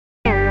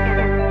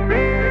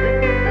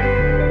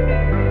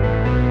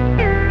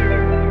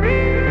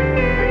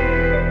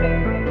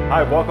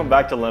Hi, welcome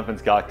back to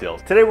Lempens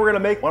Cocktails. Today we're gonna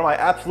make one of my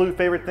absolute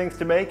favorite things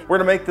to make. We're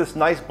gonna make this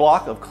nice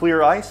block of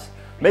clear ice.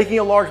 Making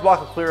a large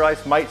block of clear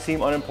ice might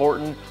seem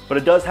unimportant, but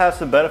it does have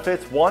some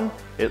benefits. One,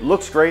 it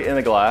looks great in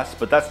a glass,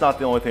 but that's not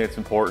the only thing that's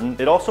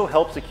important. It also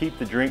helps to keep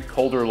the drink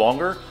colder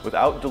longer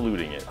without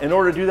diluting it. In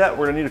order to do that,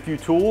 we're gonna need a few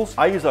tools.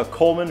 I use a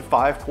Coleman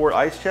 5-quart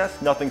ice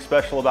chest, nothing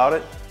special about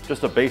it.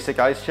 Just a basic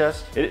ice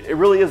chest. It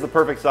really is the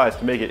perfect size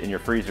to make it in your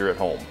freezer at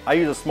home. I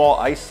use a small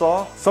ice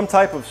saw, some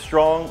type of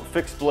strong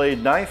fixed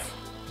blade knife,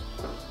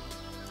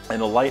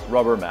 and a light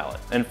rubber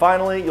mallet. And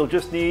finally, you'll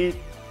just need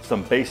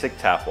some basic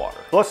tap water.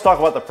 So let's talk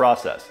about the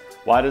process.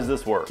 Why does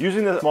this work?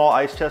 Using a small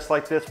ice chest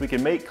like this, we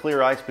can make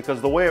clear ice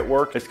because the way it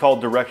works, it's called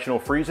directional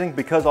freezing.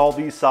 Because all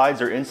these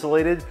sides are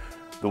insulated,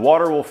 the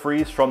water will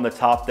freeze from the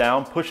top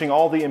down, pushing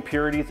all the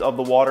impurities of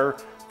the water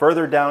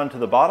further down into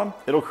the bottom.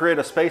 It'll create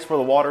a space where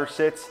the water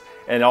sits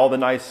and all the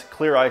nice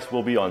clear ice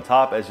will be on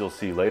top, as you'll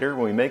see later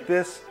when we make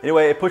this.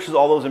 Anyway, it pushes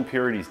all those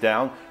impurities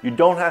down. You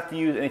don't have to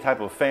use any type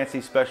of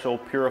fancy, special,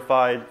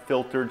 purified,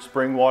 filtered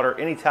spring water.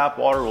 Any tap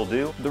water will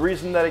do. The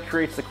reason that it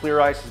creates the clear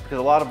ice is because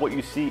a lot of what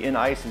you see in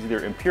ice is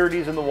either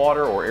impurities in the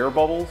water or air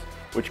bubbles,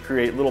 which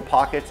create little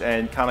pockets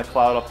and kind of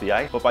cloud up the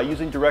ice. But by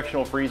using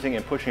directional freezing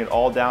and pushing it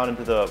all down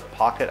into the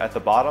pocket at the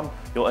bottom,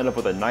 you'll end up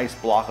with a nice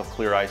block of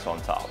clear ice on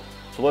top.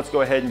 So let's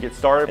go ahead and get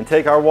started and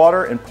take our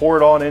water and pour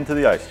it on into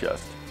the ice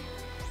chest.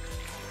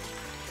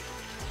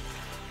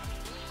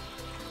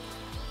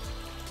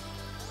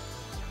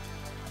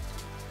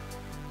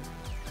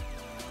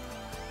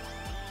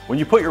 When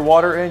you put your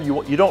water in,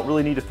 you don't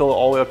really need to fill it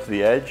all the way up to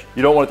the edge.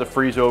 You don't want it to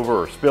freeze over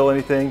or spill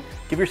anything.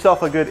 Give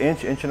yourself a good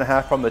inch and a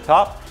half from the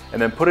top,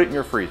 and then put it in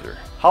your freezer.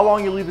 How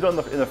long you leave it in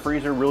the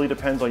freezer really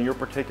depends on your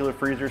particular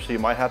freezer, so you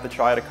might have to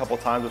try it a couple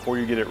times before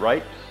you get it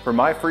right. For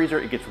my freezer,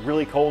 it gets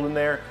really cold in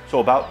there,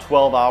 so about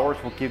 12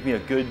 hours will give me a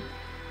good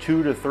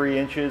 2 to 3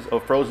 inches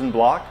of frozen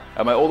block.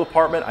 At my old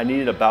apartment, I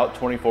needed about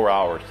 24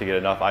 hours to get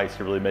enough ice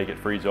to really make it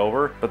freeze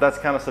over, but that's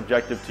kind of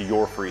subjective to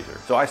your freezer.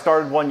 So I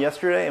started one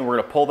yesterday, and we're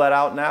gonna pull that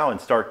out now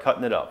and start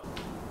cutting it up.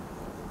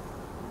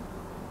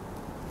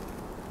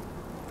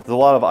 There's a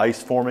lot of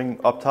ice forming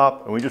up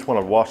top, and we just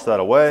wanna wash that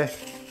away.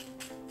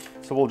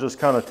 So we'll just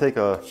kind of take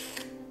a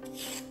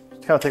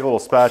little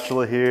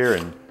spatula here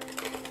and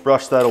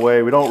brush that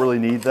away. We don't really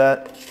need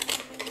that.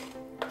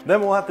 Then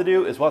what we'll have to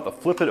do is we'll have to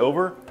flip it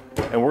over,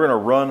 and we're gonna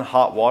run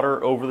hot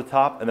water over the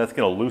top, and that's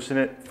gonna loosen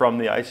it from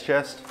the ice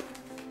chest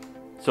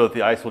so that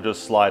the ice will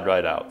just slide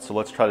right out. So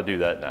let's try to do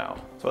that now.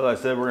 So as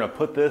I said, we're gonna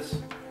put this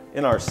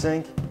in our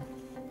sink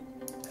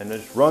and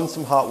just run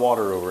some hot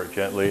water over it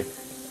gently.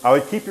 I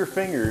would keep your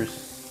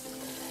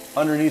fingers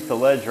underneath the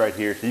ledge right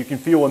here so you can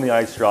feel when the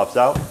ice drops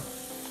out.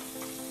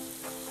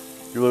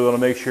 You really wanna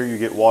make sure you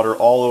get water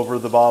all over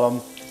the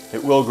bottom.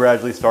 It will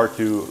gradually start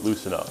to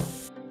loosen up.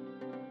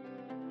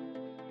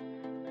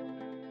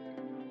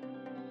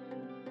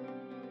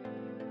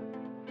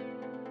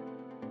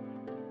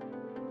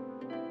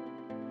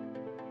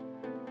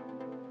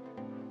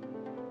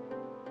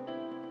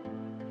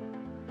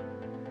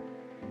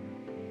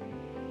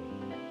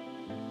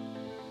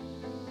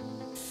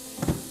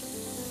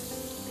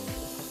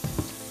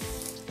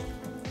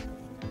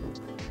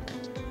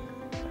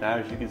 Now,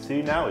 as you can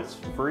see now, it's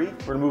free.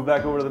 We're gonna move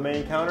back over to the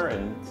main counter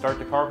and start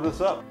to carve this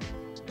up.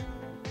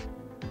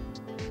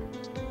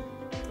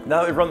 Now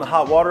that we've run the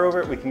hot water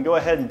over it, we can go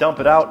ahead and dump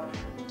it out.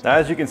 Now,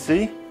 as you can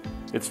see,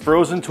 it's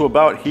frozen to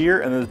about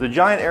here, and there's the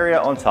giant area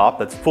on top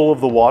that's full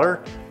of the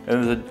water,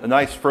 and there's a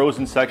nice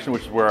frozen section,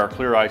 which is where our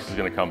clear ice is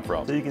gonna come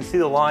from. So you can see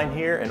the line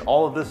here, and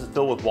all of this is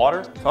filled with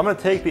water. So I'm gonna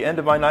take the end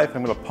of my knife,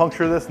 I'm gonna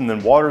puncture this, and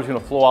then water is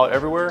gonna flow out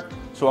everywhere.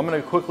 So I'm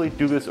gonna quickly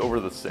do this over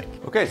the sink.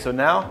 Okay, so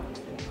now,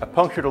 I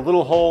punctured a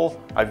little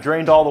hole, I've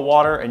drained all the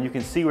water, and you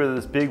can see where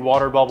this big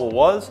water bubble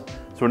was.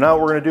 So now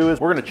what we're gonna do is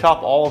we're gonna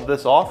chop all of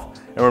this off,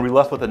 and we're gonna be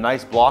left with a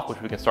nice block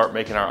which we can start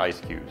making our ice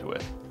cubes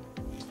with.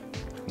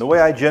 The way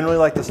I generally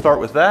like to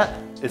start with that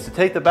is to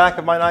take the back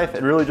of my knife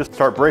and really just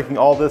start breaking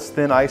all this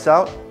thin ice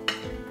out.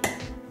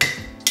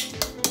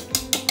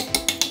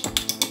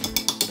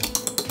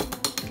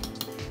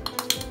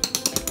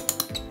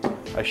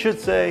 I should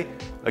say,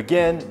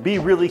 again, be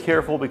really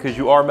careful because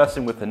you are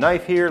messing with the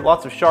knife here.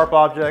 Lots of sharp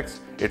objects.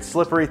 It's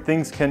slippery,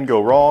 things can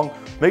go wrong.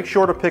 Make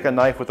sure to pick a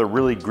knife with a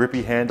really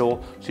grippy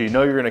handle so you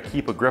know you're gonna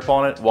keep a grip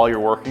on it while you're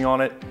working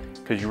on it,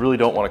 because you really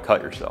don't wanna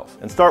cut yourself.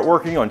 And start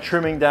working on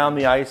trimming down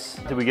the ice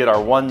until we get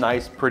our one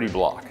nice pretty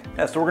block.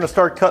 Yeah, so we're gonna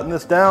start cutting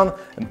this down,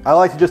 and I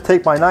like to just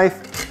take my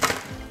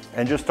knife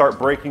and just start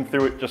breaking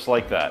through it just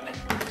like that.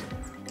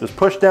 Just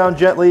push down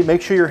gently,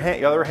 make sure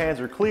your other hands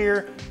are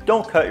clear.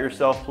 Don't cut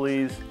yourself,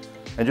 please.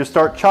 And just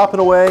start chopping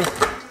away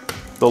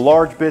the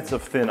large bits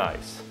of thin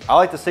ice. I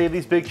like to save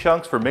these big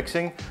chunks for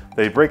mixing.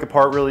 They break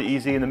apart really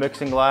easy in the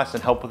mixing glass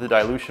and help with the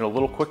dilution a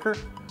little quicker.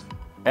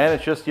 And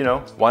it's just, you know,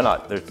 why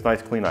not? There's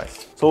nice clean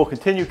ice. So we'll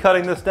continue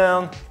cutting this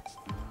down.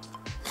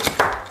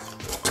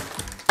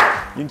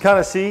 You can kind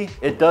of see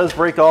it does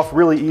break off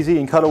really easy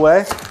and cut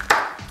away,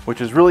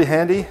 which is really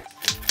handy.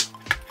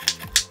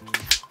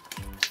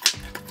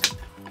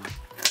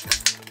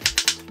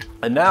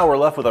 And now we're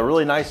left with a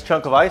really nice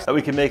chunk of ice that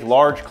we can make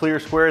large clear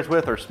squares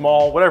with, or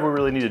small, whatever we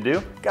really need to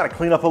do. Got to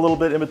clean up a little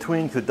bit in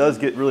between because it does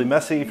get really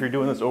messy if you're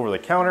doing this over the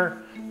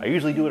counter. I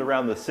usually do it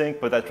around the sink,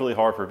 but that's really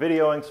hard for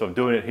videoing, so I'm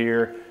doing it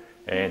here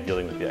and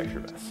dealing with the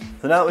extra mess.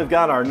 So now that we've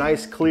got our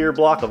nice clear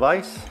block of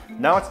ice,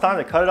 now it's time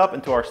to cut it up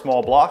into our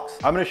small blocks.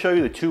 I'm going to show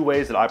you the 2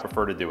 ways that I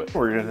prefer to do it.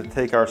 We're going to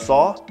take our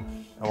saw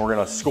and we're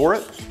going to score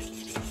it.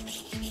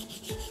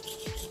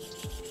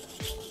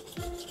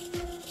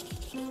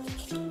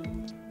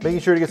 Making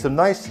sure to get some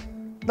nice,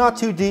 not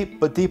too deep,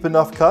 but deep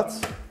enough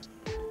cuts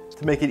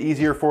to make it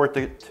easier for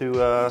it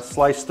to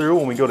slice through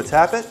when we go to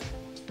tap it.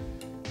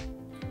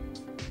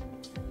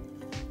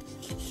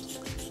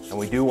 And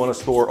we do want to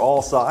score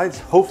all sides.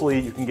 Hopefully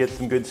you can get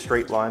some good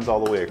straight lines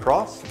all the way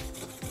across.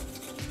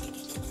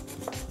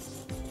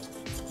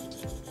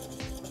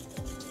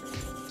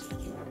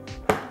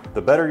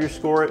 The better you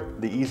score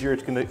it, the easier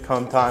it's going to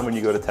come time when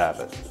you go to tap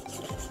it.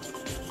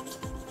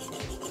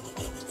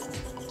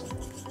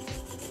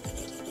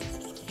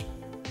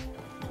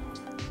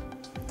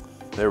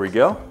 There we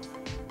go.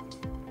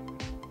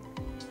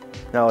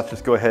 Now let's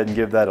just go ahead and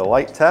give that a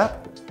light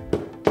tap.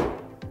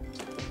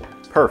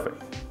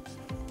 Perfect.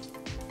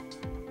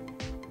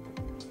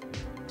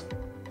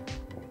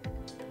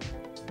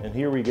 And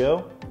here we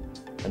go,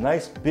 a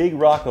nice big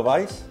rock of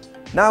ice.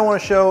 Now I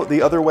want to show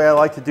the other way I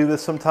like to do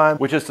this sometimes,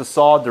 which is to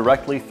saw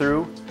directly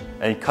through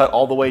and cut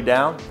all the way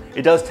down.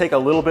 It does take a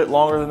little bit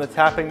longer than the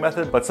tapping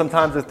method, but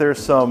sometimes if there's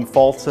some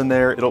faults in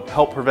there, it'll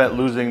help prevent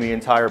losing the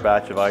entire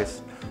batch of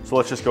ice. So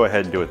let's just go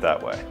ahead and do it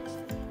that way.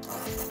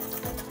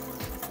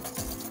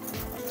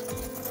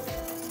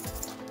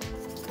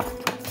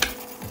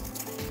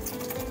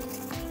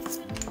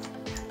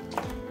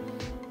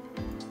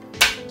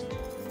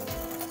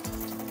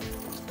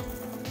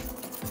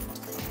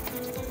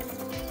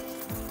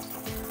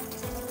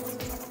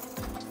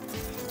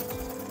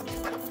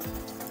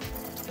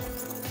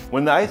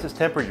 When the ice is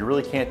tempered, you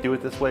really can't do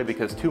it this way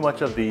because too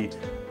much of the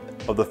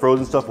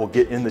frozen stuff will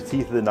get in the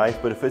teeth of the knife,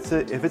 but if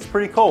it's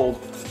pretty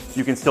cold,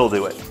 you can still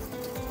do it.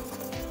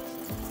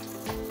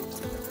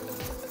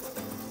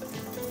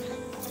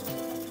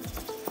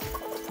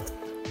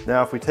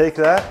 Now if we take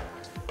that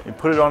and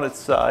put it on its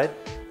side,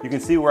 you can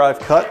see where I've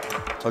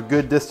cut a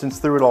good distance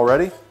through it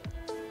already,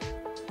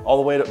 all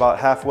the way to about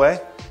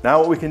halfway. Now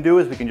what we can do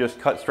is we can just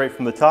cut straight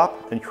from the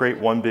top and create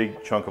one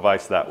big chunk of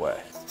ice that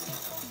way.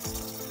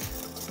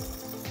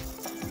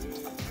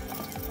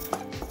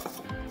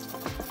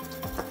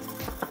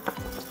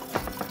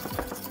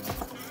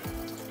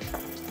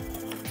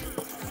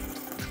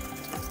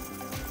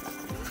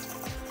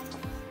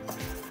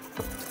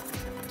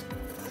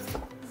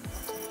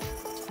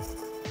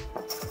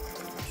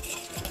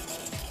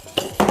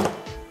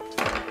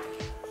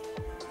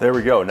 There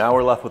we go. Now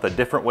we're left with a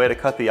different way to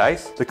cut the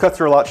ice. The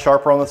cuts are a lot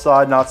sharper on the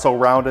side, not so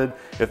rounded,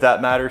 if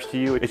that matters to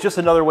you. It's just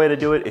another way to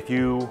do it if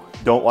you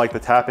don't like the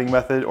tapping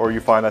method or you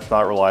find that's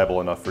not reliable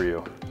enough for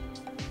you.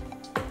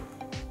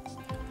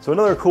 So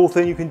another cool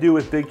thing you can do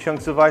with big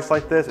chunks of ice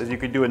like this is you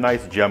can do a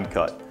nice gem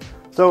cut.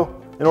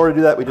 So in order to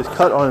do that, we just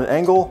cut on an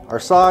angle, our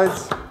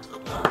sides,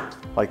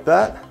 like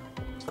that.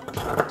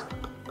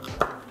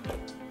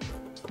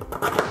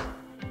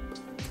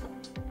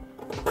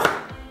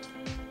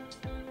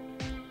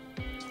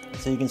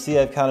 So you can see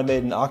I've kind of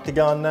made an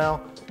octagon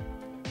now.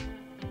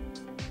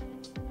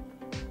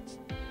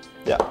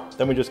 Yeah,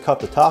 then we just cut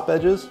the top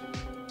edges.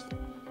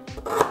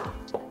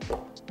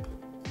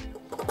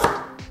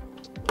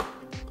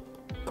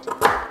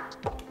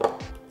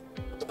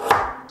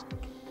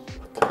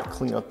 Kind of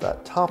clean up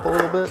that top a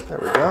little bit, there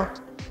we go.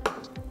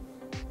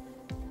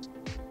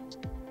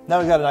 Now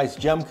we've got a nice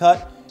gem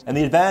cut. And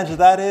the advantage of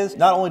that is,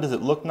 not only does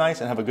it look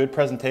nice and have a good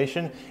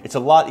presentation, it's a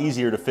lot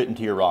easier to fit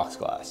into your rocks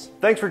glass.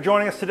 Thanks for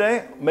joining us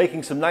today,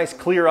 making some nice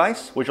clear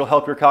ice, which will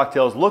help your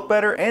cocktails look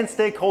better and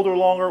stay colder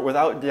longer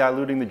without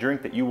diluting the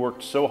drink that you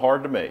worked so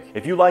hard to make.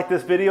 If you like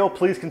this video,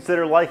 please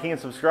consider liking and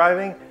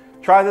subscribing.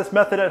 Try this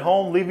method at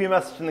home, leave me a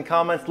message in the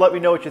comments, let me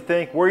know what you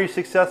think. Were you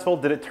successful?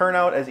 Did it turn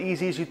out as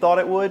easy as you thought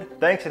it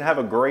would? Thanks and have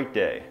a great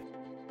day.